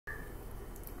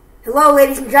Hello,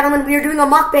 ladies and gentlemen. We are doing a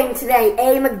mukbang today,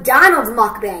 a McDonald's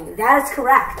mukbang. That is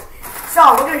correct.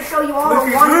 So we're going to show you all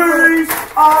the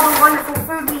wonderful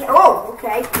food we. Oh,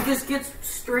 okay. It just gets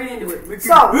straight into it.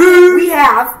 So we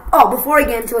have. Oh, before we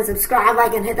get into it, subscribe,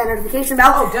 like, and hit that notification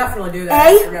bell. Oh, definitely do that.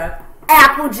 I forgot.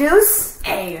 Apple juice.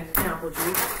 Apple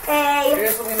juice.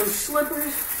 Here's some new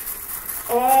slippers.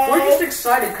 We're just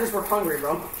excited because we're hungry,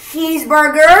 bro.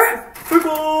 Cheeseburger.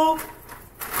 Pickle.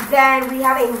 Then we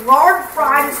have a large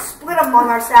fry to split among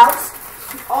ourselves.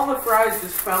 All the fries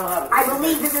just fell out. I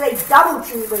believe this is a double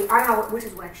cheeseburger. I don't know which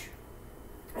is which.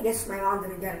 I guess my mom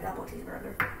didn't get a double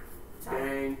cheeseburger.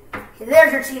 Dang.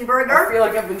 There's your cheeseburger. I feel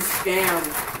like I've been scammed.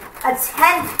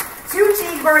 Two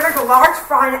cheeseburgers, a large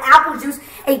fry, an apple juice,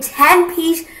 a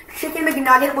 10-piece chicken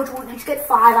McNugget, which we'll each get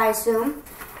 5, I assume.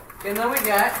 And then we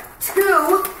got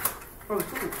two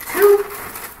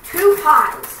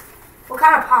pies. What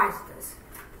kind of pies is this?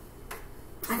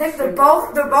 I think they're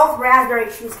both raspberry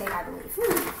cheesecake, I believe.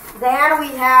 Then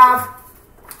we have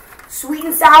sweet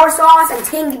and sour sauce and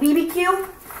tangy BBQ.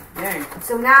 Dang.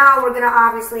 So now we're gonna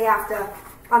obviously have to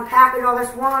unpackage all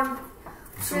this. 1,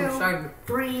 2,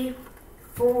 3,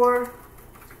 4,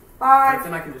 5.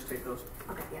 Then I can just take those.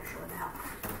 Okay, yeah, sure, what the hell.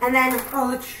 And then,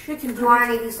 the chicken. do you want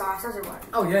any of these sauces or what?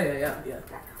 Oh, yeah.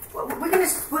 Well, we're gonna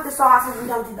split the sauces and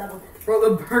don't do double dip. Bro,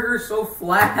 the burger's so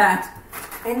flat.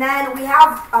 And then we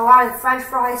have a lot of French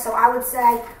fries, so I would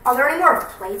say, are there any more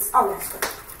plates? Oh, yes, good.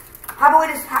 How about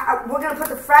we just, we're gonna put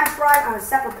the French fries on a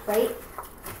separate plate.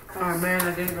 Oh man,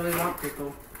 I didn't really want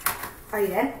pickle. Oh, you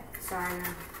did? Sorry,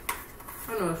 man.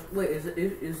 I don't know. Wait, is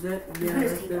that? Yeah.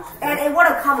 And it would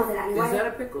have come with it anyway. Is that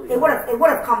a pickle? It would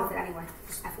have come with it anyway.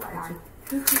 Just FYI.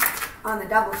 On the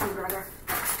double cheeseburger.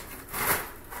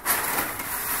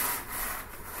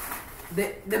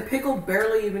 The pickle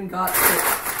barely even got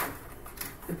cooked.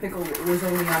 The pickle was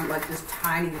only on like this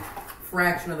tiny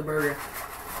fraction of the burger.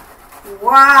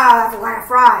 Wow, that's a lot of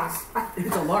fries.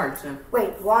 It's a large, Sam.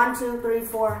 Wait, 1, 2, 3,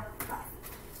 4, 5.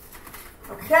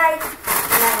 Okay,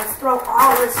 and then let's throw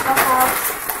all this stuff out.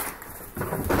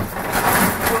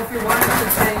 So if you're wanting to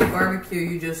tangy barbecue,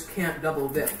 you just can't double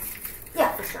dip.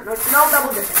 Yeah, for sure. No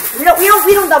double dipping. We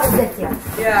don't double dip here.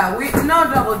 Yeah, no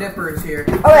double dippers here.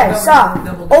 Okay,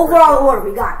 overall order,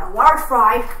 we got a large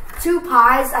fry, 2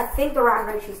 pies, I think the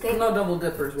raspberry cheesecake. No double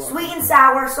dippers. Sweet and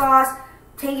sour sauce,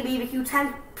 tangy BBQ,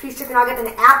 10-piece chicken nugget, and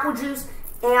apple juice,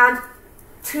 and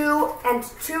two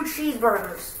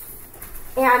cheeseburgers.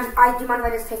 And do you mind if I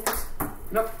just take this?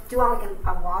 Nope. Do you want like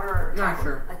a water or not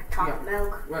sure. Like chocolate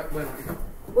milk? Wait.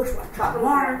 Which one? Chocolate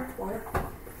water?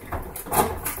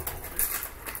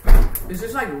 Is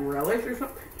this like relish or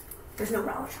something? There's no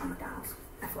relish on McDonald's.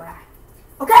 FYI.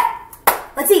 Okay,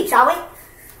 let's eat, shall we?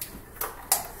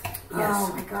 Yes.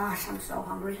 Oh my gosh, I'm so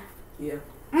hungry. Yeah.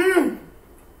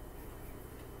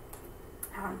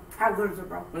 How good is it,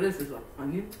 bro? What is this, like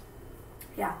onion?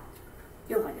 Yeah.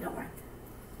 You'll like it, don't worry.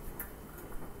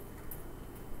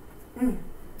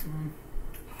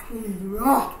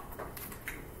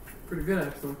 Pretty good,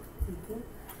 actually.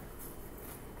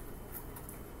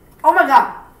 Oh my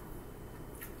god.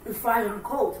 These fries are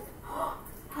cold.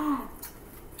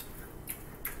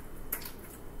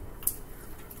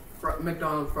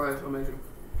 McDonald's fries, amazing.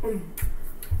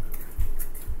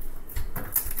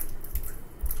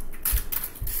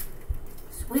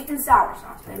 Sweet and sour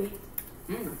sauce, baby.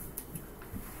 I'm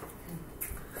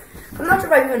not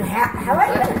sure if I even have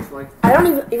I don't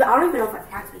even know if I've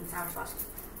had sweet and sour sauce.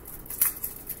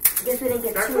 I guess we didn't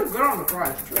get That's good on the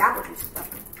fries. The apple juice stuff.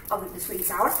 Oh, with the sweet and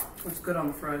sour? It's good on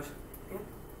the fries. Yeah.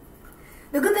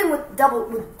 The good thing with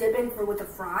dipping with the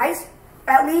fries,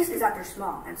 at least, is that they're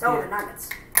small, and so are the nuggets.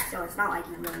 So it's not like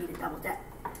you really need a double dip.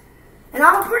 And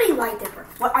I'm a pretty light dipper.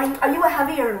 What are you a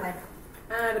heavy or a lighter?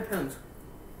 It depends.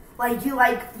 Like, do you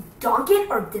like dunk it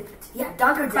or dip it? Yeah,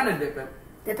 dunk or dip it. Kind of dip it.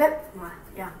 Dip it?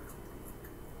 Yeah.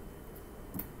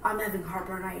 I'm having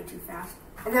heartburn. I ate too fast.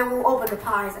 And then we'll open the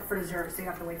pies for dessert, so you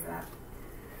have to wait for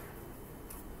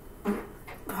that.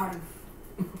 Pardon.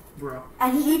 Bro.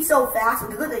 And he eats so fast.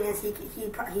 And the good thing is he.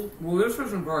 Well, this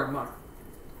isn't very much.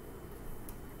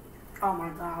 Oh my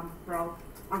god, bro.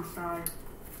 I'm sorry.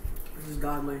 This is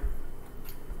godly.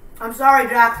 I'm sorry,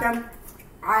 Jackson.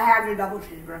 I have your double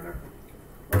cheeseburger.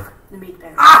 Look, the meat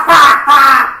there.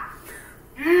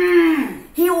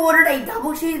 He ordered a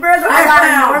double cheeseburger. I got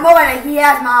a normal, and he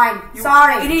has mine. You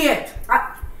sorry, idiot.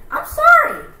 I'm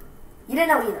sorry. You didn't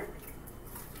know either.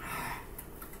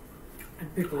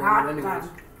 And pickle on it anyways.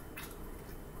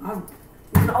 You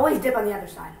can always dip on the other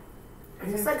side.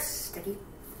 Is this like sticky?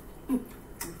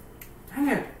 Dang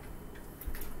it.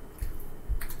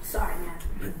 Sorry, man.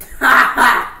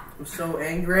 I'm so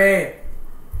angry.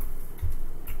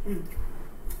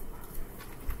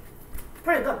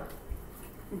 Pretty good.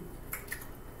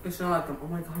 It's not like oh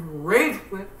my god, rage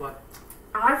quit, but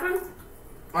Honestly,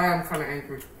 I am kind of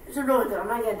angry. this is really good. I'm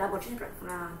gonna get a double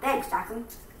cheeseburger. Thanks, Jackson.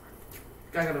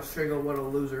 I got a single, what a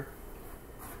loser.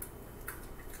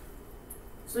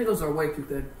 Singles are way too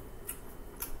thin.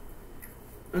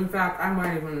 In fact, I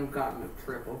might even have gotten a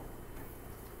triple.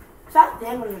 Is that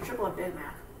thing when you triple a Big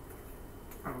Mac?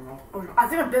 I don't know. I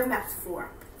think a Big Mac's 4.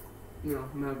 No,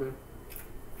 maybe.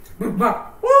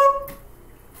 Woo!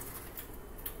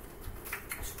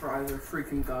 These fries are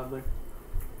freaking godly.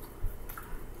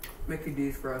 Mickey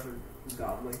D's fries are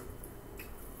godly.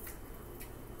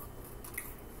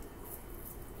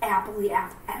 Happily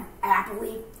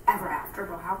ever after,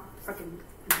 bro. How freaking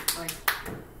like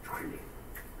crazy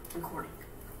and corny.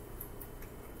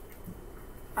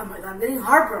 Oh my god, I'm getting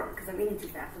heartburn because I'm eating too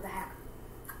fast with the hat.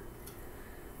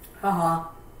 Haha.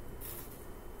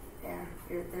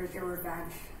 There's your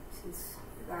revenge since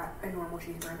you got a normal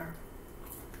cheeseburger.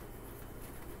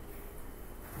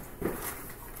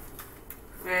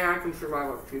 Yeah, I can survive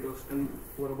with Cheetos and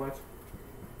little bites.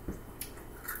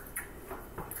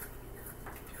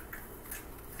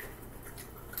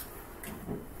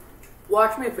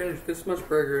 Watch me finish this much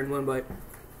burger in one bite.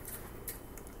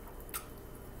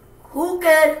 Who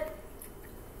could?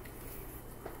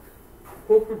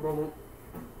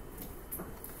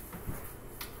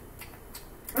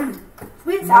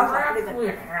 Sweet and sour are pretty I've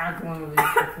good. had one of these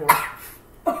before.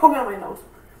 Oh, my nose.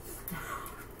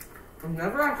 I've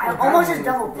never actually I had almost one just of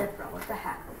double these dipped, bro. What the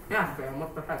heck? before. Yeah, fam,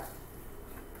 what the heck?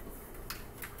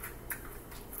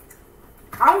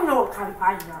 I don't know what kind of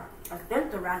pies they are. I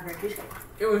think the raspberry cheesecake.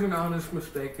 It was an honest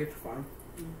mistake, it's fine.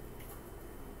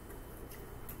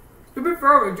 To be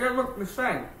fair, they did look the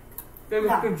same. They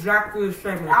looked exactly the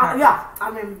same. Yeah,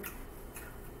 I mean,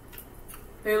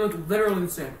 They look literally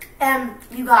the same. and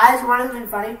you guys want something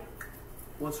funny?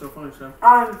 What's so funny, Sam?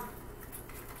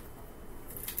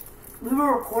 We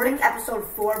were recording episode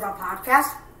 4 of our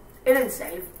podcast. It didn't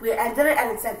save. We ended it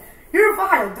and it said, "Your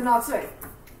file did not save."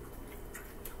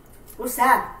 It was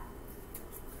sad.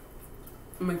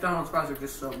 The McDonald's fries are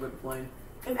just so good plain.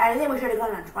 If anything, we should have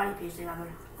gone on a 20 piece together.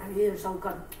 I mean, these are so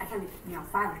good. I can't be,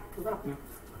 5 are too little. Yeah.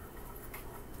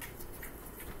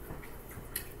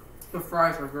 The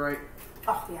fries are great.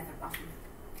 Oh, yeah, they're awesome.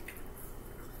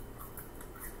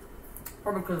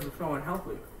 Probably because they're so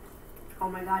unhealthy. Oh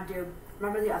my god, dude.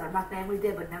 Remember the other mukbang we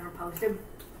did but never posted?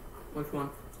 Which one?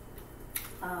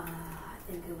 I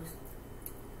think it was...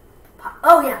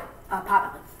 Oh, yeah.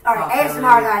 Pop. Alright, Pop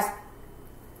ASMR, guys.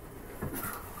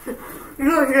 You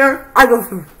go here, I go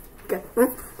here. Okay.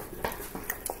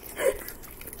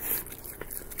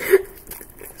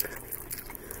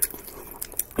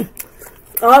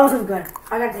 Oh, that wasn't good.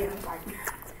 I gotta take it apart.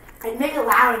 And make it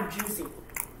loud and juicy.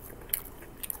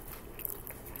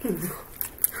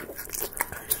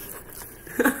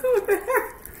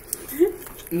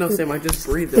 No, Sam, I just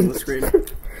breathed on the screen.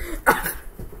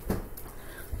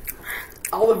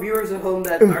 All the viewers at home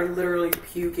that are literally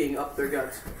puking up their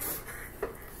guts.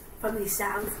 From these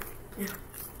sounds. Yeah.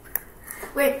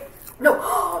 Wait,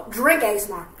 no, drink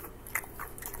ASMR.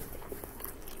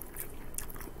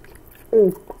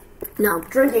 No,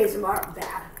 drink ASMR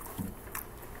bad.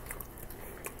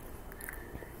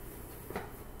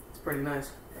 It's pretty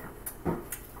nice.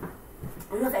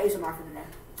 We got the ASMR for the day.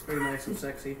 It's pretty nice and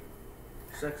sexy.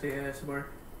 Sexy ASMR.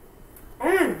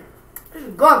 This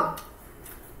is good.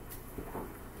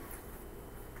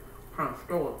 Kind of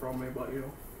stole it from me, but you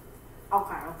know.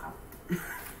 Okay.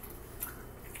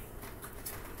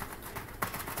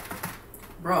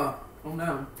 Bruh, calm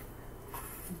down.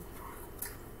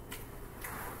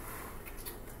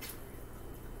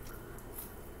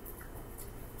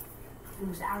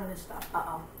 Who's out of this stuff?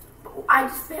 Uh-oh. I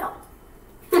just failed.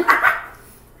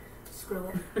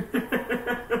 Screw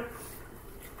it.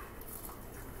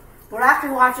 We're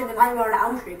actually watching The Nightmare on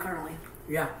Elm Street currently.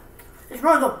 Yeah. It's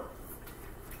really good.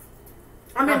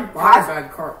 I mean, Body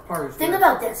bag part is think good.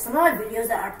 about this. Some of my videos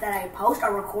that I post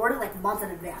are recorded like months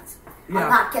in advance. Yeah. I'm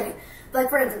not kidding. Like,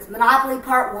 for instance, Monopoly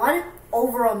Part 1,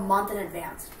 over a month in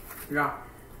advance. Yeah.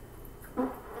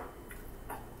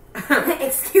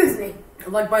 Excuse me.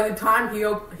 Like, by the time he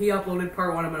uploaded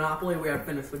part 1 of Monopoly, we had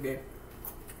finished the game.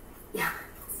 Yeah,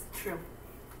 it's true.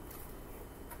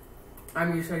 I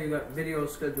mean, you said you got videos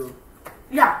scheduled.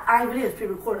 Yeah, I have videos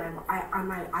pre-recorded. I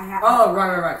have. Oh,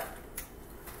 right.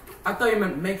 I thought you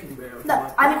meant making videos.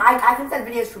 No, I mean, I can set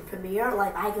videos for Premiere.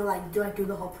 Like, I can do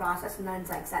the whole process, and then it's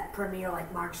like set Premiere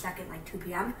like March 2nd, like 2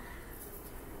 p.m.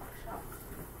 So.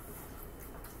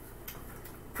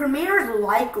 Premiere is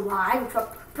like live,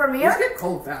 but Premiere. These get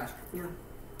cold fast. Yeah.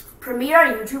 Premiere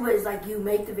on YouTube is like you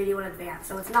make the video in advance,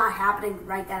 so it's not happening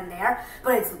right then and there,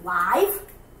 but it's live,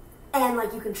 and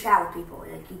like you can chat with people,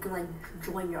 like you can like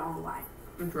join your own live.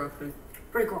 Interesting.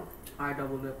 Pretty cool. I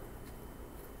doubled it.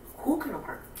 Who can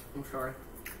work? I'm sorry.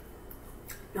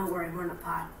 Don't worry, we're in a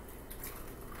pod.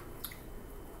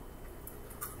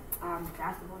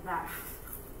 That's about that.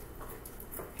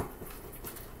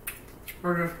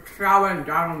 We're just chowing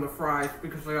down on the fries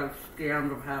because I got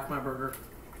scammed of half my burger.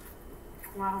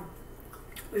 Wow.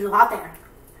 There's a lot there,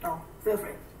 so feel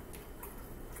free.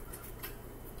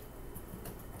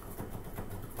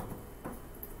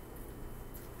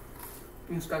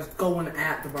 This guy's going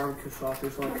at the barbecue sauce.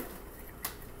 He's like,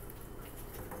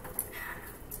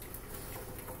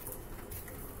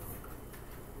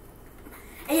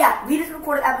 And yeah, we just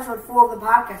recorded episode 4 of the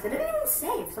podcast. It didn't even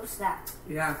save. So sad.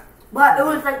 yeah. But it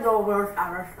was like the worst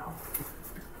ever, so.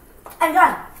 And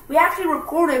guys, we actually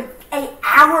recorded an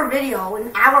hour video,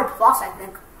 an hour plus, I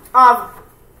think, of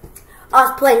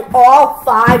us playing all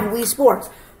 5 Wii Sports.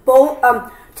 Both,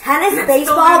 tennis,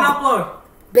 baseball,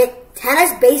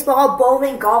 tennis, baseball,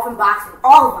 bowling, golf, and boxing.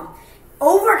 All of them.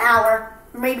 Over an hour,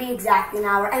 maybe exactly an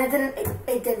hour, and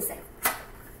it didn't save.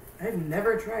 I've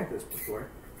never tried this before.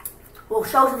 Well,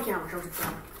 show us the camera, show us the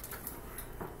camera.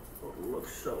 Oh, it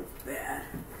looks so bad.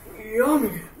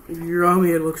 Yummy.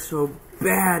 Yummy, it looks so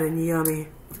bad and yummy.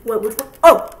 Wait, which one?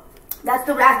 Oh, that's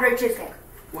the raspberry cheesecake.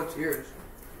 What's yours?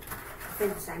 I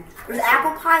think it's the same. There's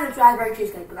apple pie and there's raspberry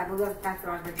cheesecake, but I believe that's the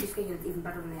raspberry cheesecake and it's even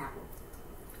better than the apple.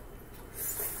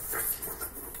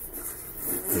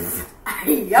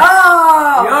 Yo! Yo! Yo!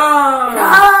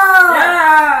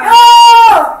 Yeah!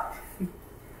 Yo!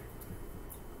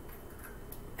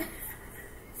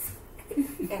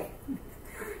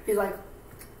 He's like,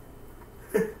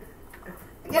 I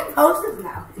get posted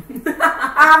now.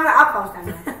 I'll post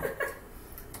anyway.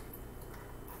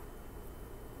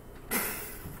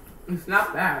 It's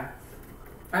not bad.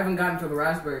 I haven't gotten to the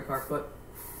raspberry part, but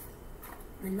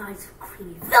The nice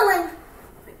creamy filling.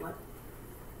 Wait, what?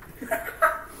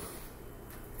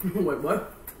 wait,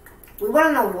 what? We went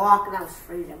on a walk and I was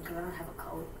freezing because I don't have a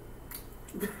coat.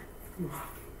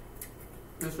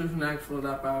 This isn't actually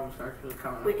that bad. It's actually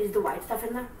kind of. Wait, is the white stuff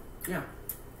in there? Yeah.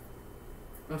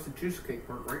 That's the cheesecake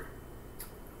part, right?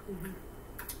 Mm-hmm.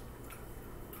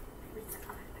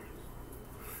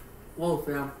 Whoa,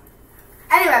 Sam.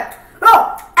 Anyway,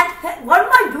 what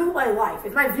am I doing with my life?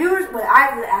 If my viewers, well,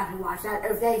 I would actually watch that.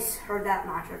 If they heard that, I'm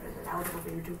not sure if it's eligible for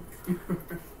YouTube.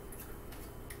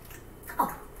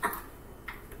 Oh.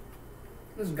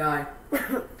 This guy.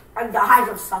 I died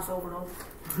of sauce over and over.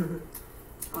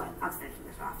 Alright, I'm finishing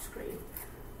this off screen.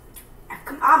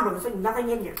 Come on, bro, there's like nothing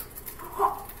in here.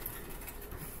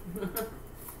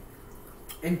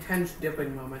 Intense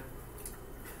dipping moment.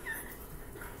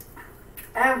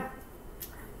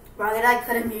 Bro, they like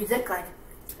put in music, like,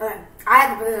 okay, I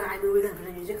have to put in, we're gonna put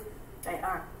in music. Right,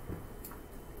 alright.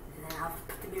 And then I'll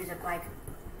put the music, like,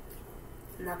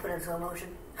 and I'll put it in slow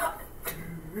motion. Da,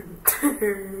 da,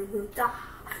 da, da.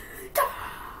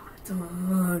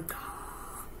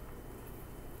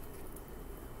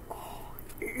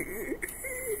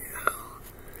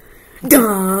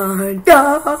 Da,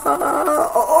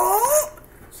 da, oh.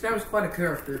 Sam's quite a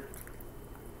character.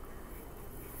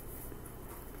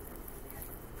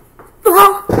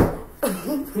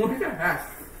 What the heck?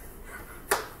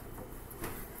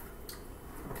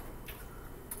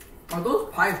 Are those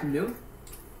pies new?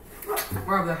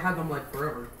 Or have they had them like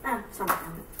forever? Something.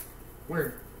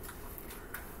 Weird.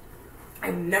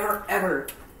 I never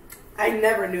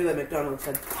knew that McDonald's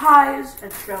had pies.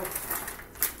 That's true.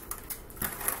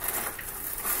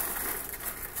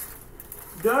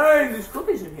 Dang, there's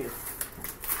cookies in here.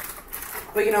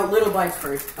 But you know, little bites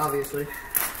first, obviously.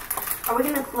 Are we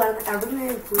gonna include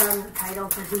that in the title?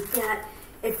 Because we can't.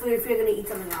 If you're gonna eat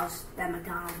something else than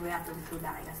McDonald's, we have to include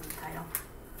that, I guess, in the title.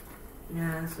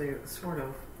 Yeah, that's like, sort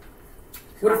of.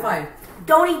 What if I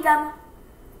don't eat them?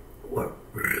 What?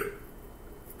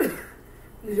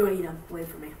 You don't eat them. Wait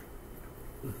for me.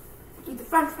 Eat the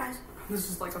French fries. This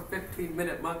is like a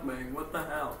 15-minute mukbang. What the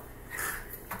hell?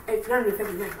 It's gonna be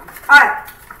 15 minutes. All right.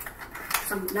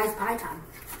 Some nice pie time.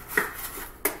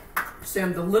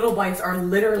 Sam, the little bites are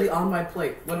literally on my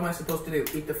plate. What am I supposed to do?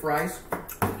 Eat the fries?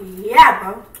 Yeah,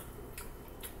 bro.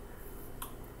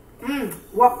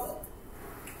 What?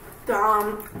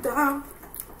 Dum dum.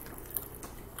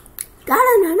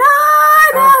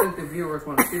 I don't think the viewers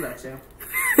want to see that, Sam.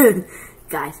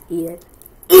 Guys, eat it.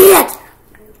 Eat it!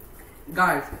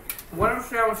 Guys, one of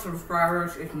Sam's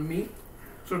subscribers is me,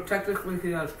 so technically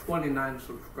he has 29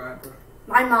 subscribers.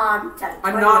 My mom,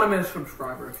 Anonymous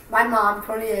subscribers. My mom,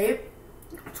 28.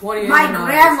 28 My anonymous.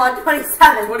 grandma,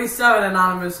 27. 27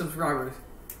 anonymous subscribers.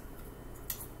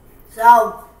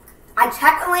 So, I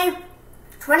technically,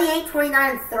 28,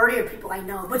 29, and 30 are people I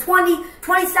know. But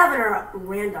 27 are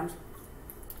randoms.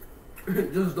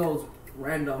 Just those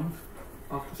random.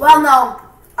 Well, no.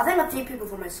 I think a few people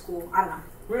from my school. I don't know.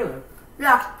 Really?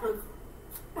 Yeah.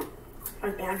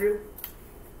 Like Andrew.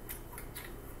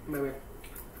 Maybe.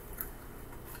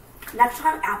 Next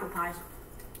time, apple pies.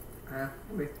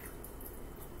 Maybe.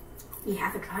 You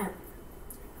have to try it.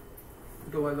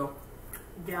 Do I though?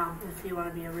 Yeah, if you want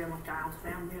to be a real McDonald's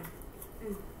fan,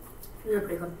 yeah. They're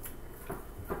pretty good.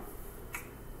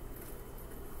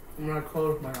 When I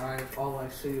close my eyes, all I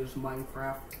see is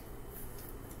Minecraft.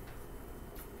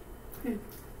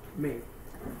 Me.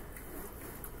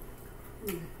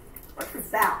 What's your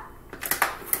foul?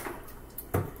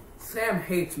 Sam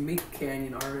hates meat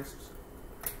canyon artists.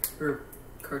 Or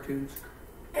cartoons.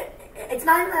 It's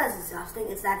not even that it's disgusting.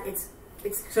 It's that it's.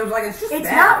 Seems like it's just It's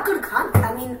bad. not good content.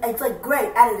 I mean, it's like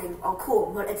great editing. Oh,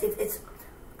 cool. But it's.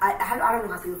 I don't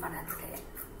know how people find it entertaining.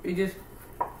 You just.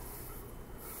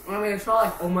 I mean, it's not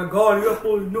like, oh my god, you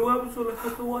uploaded a new episode, I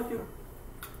have to watch it.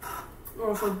 Or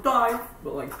else I'll die.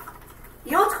 But like.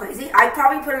 You know what's crazy? I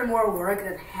probably put in more work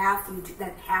than half the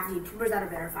YouTubers that are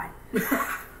verified.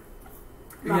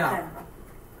 Yeah.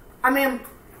 I mean,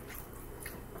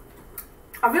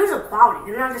 our videos are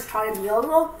quality. They're not just trying to be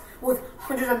illegal with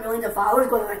hundreds of millions of followers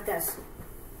going like this.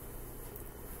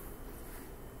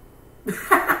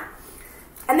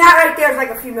 And that right there is like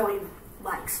a few million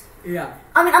likes. Yeah.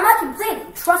 I mean, I'm not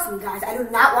complaining. Trust me, guys. I do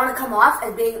not want to come off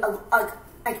as being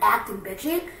like acting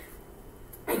bitchy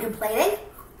and complaining.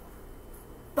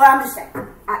 But I'm just saying.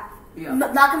 Yeah.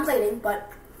 Not complaining,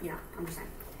 but I'm just saying.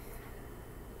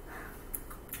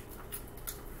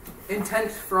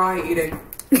 Intense fry eating.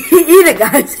 Eat it,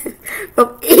 guys. Eat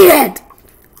it.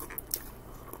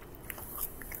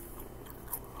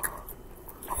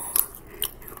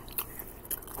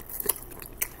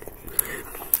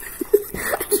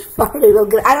 Real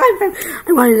good. I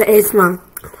wanted to ASMR.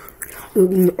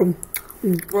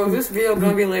 Bro, this video is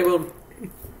gonna be labeled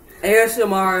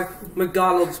ASMR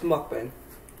McDonald's Mukbang.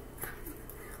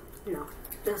 No,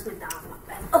 just McDonald's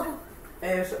Mukbang. Oh.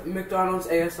 McDonald's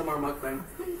ASMR Mukbang.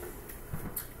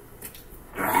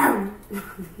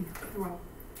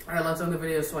 Alright, let's end the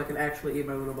video so I can actually eat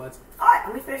my little butts. Alright,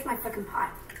 let me finish my fucking pie.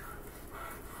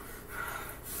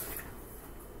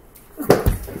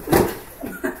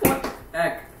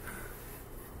 Heck.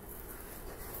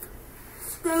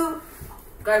 Scoot.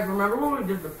 Guys, remember when we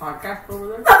did the podcast over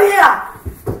there? Oh, yeah.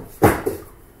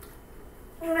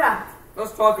 Yeah.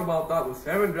 Let's talk about that with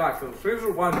Sam Jackson.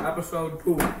 Season 1, Episode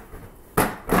 2.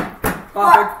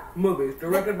 Topic, movies.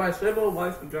 Directed by Sybil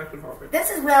Weiss and Jackson Harper. This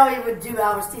is where we would do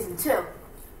our season 2.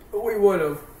 We would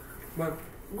have. But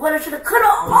Woulda, shoulda,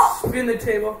 coulda. spin the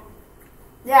table.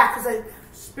 Yeah, because like,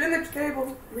 Spin the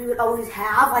table. we would always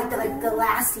have the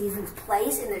last season's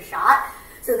place in the shot.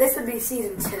 So this would be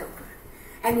season 2.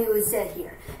 And we would sit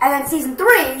here. And then season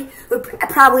 3 would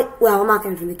probably, well, I'm not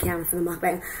going to do the camera for the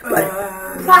mukbang, but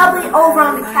probably over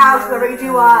on the couch where we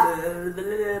do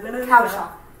couch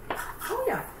talk. Oh,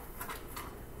 yeah.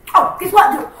 Oh, guess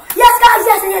what, dude? Yes, guys,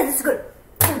 yes, it is. This is good.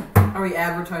 Are we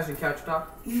advertising Couch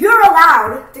Talk? You're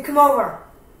allowed to come over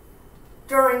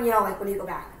during, when you go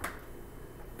back.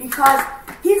 Because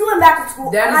he's going back to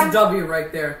school. That is a W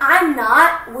right there. I'm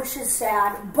not, which is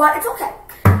sad, but it's okay.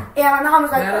 And my mom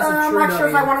was like, I'm not sure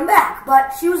if I want him back.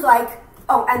 But she was like,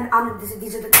 oh, and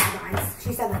these are the guidelines.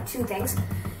 She said like 2 things.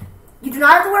 You do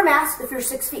not have to wear masks if you're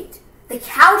 6 feet. The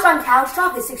couch on Couch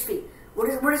Talk is 6 feet.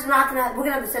 We're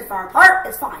gonna have to sit far apart.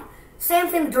 It's fine. Same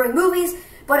thing during movies,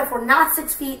 but if we're not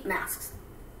 6 feet, masks.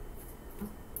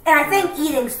 And I think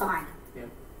eating's fine. Yeah.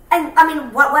 And I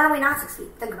mean, when are we not 6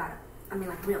 feet? Think about it. I mean,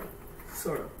 like really.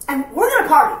 Sort of. And we're gonna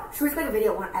party. Should we just make a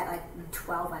video at like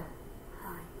 12? Like,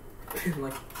 hi.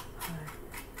 Like,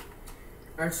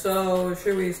 alright, so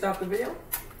should we stop the video?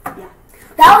 Yeah.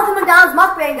 That was the McDonald's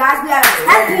mukbang, guys. We had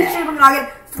a 10-piece chicken nugget,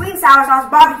 sweet and sour sauce,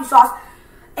 barbecue sauce,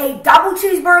 a double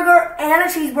cheeseburger and a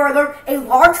cheeseburger, a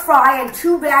large fry, and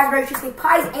 2 raspberry cheesecake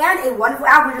pies, and a wonderful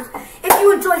apple juice. If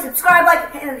you enjoy, subscribe,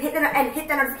 like, and hit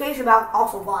the notification bell.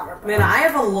 Also, vlogger. Man, I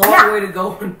have a long way to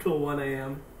go until 1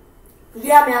 a.m.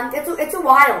 Yeah, man. It's a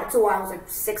while. It's like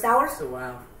 6 hours. So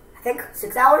wow. I think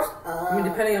 6 hours. I mean,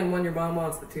 depending on when your mom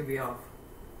wants the TV off.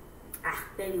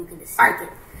 Maybe we can just sneak it.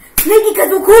 Sneaky because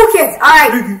we're cool kids.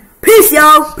 Alright. Peace,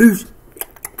 y'all. Peace.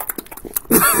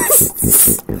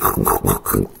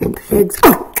 Pigs.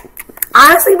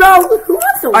 Honestly, bro, who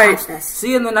wants to watch this?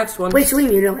 See you in the next one. Wait, should we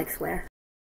mute it like swear?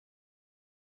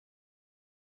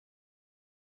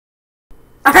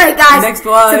 Alright, guys. Next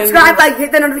one. Subscribe, like,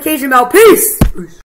 hit the notification bell. Peace.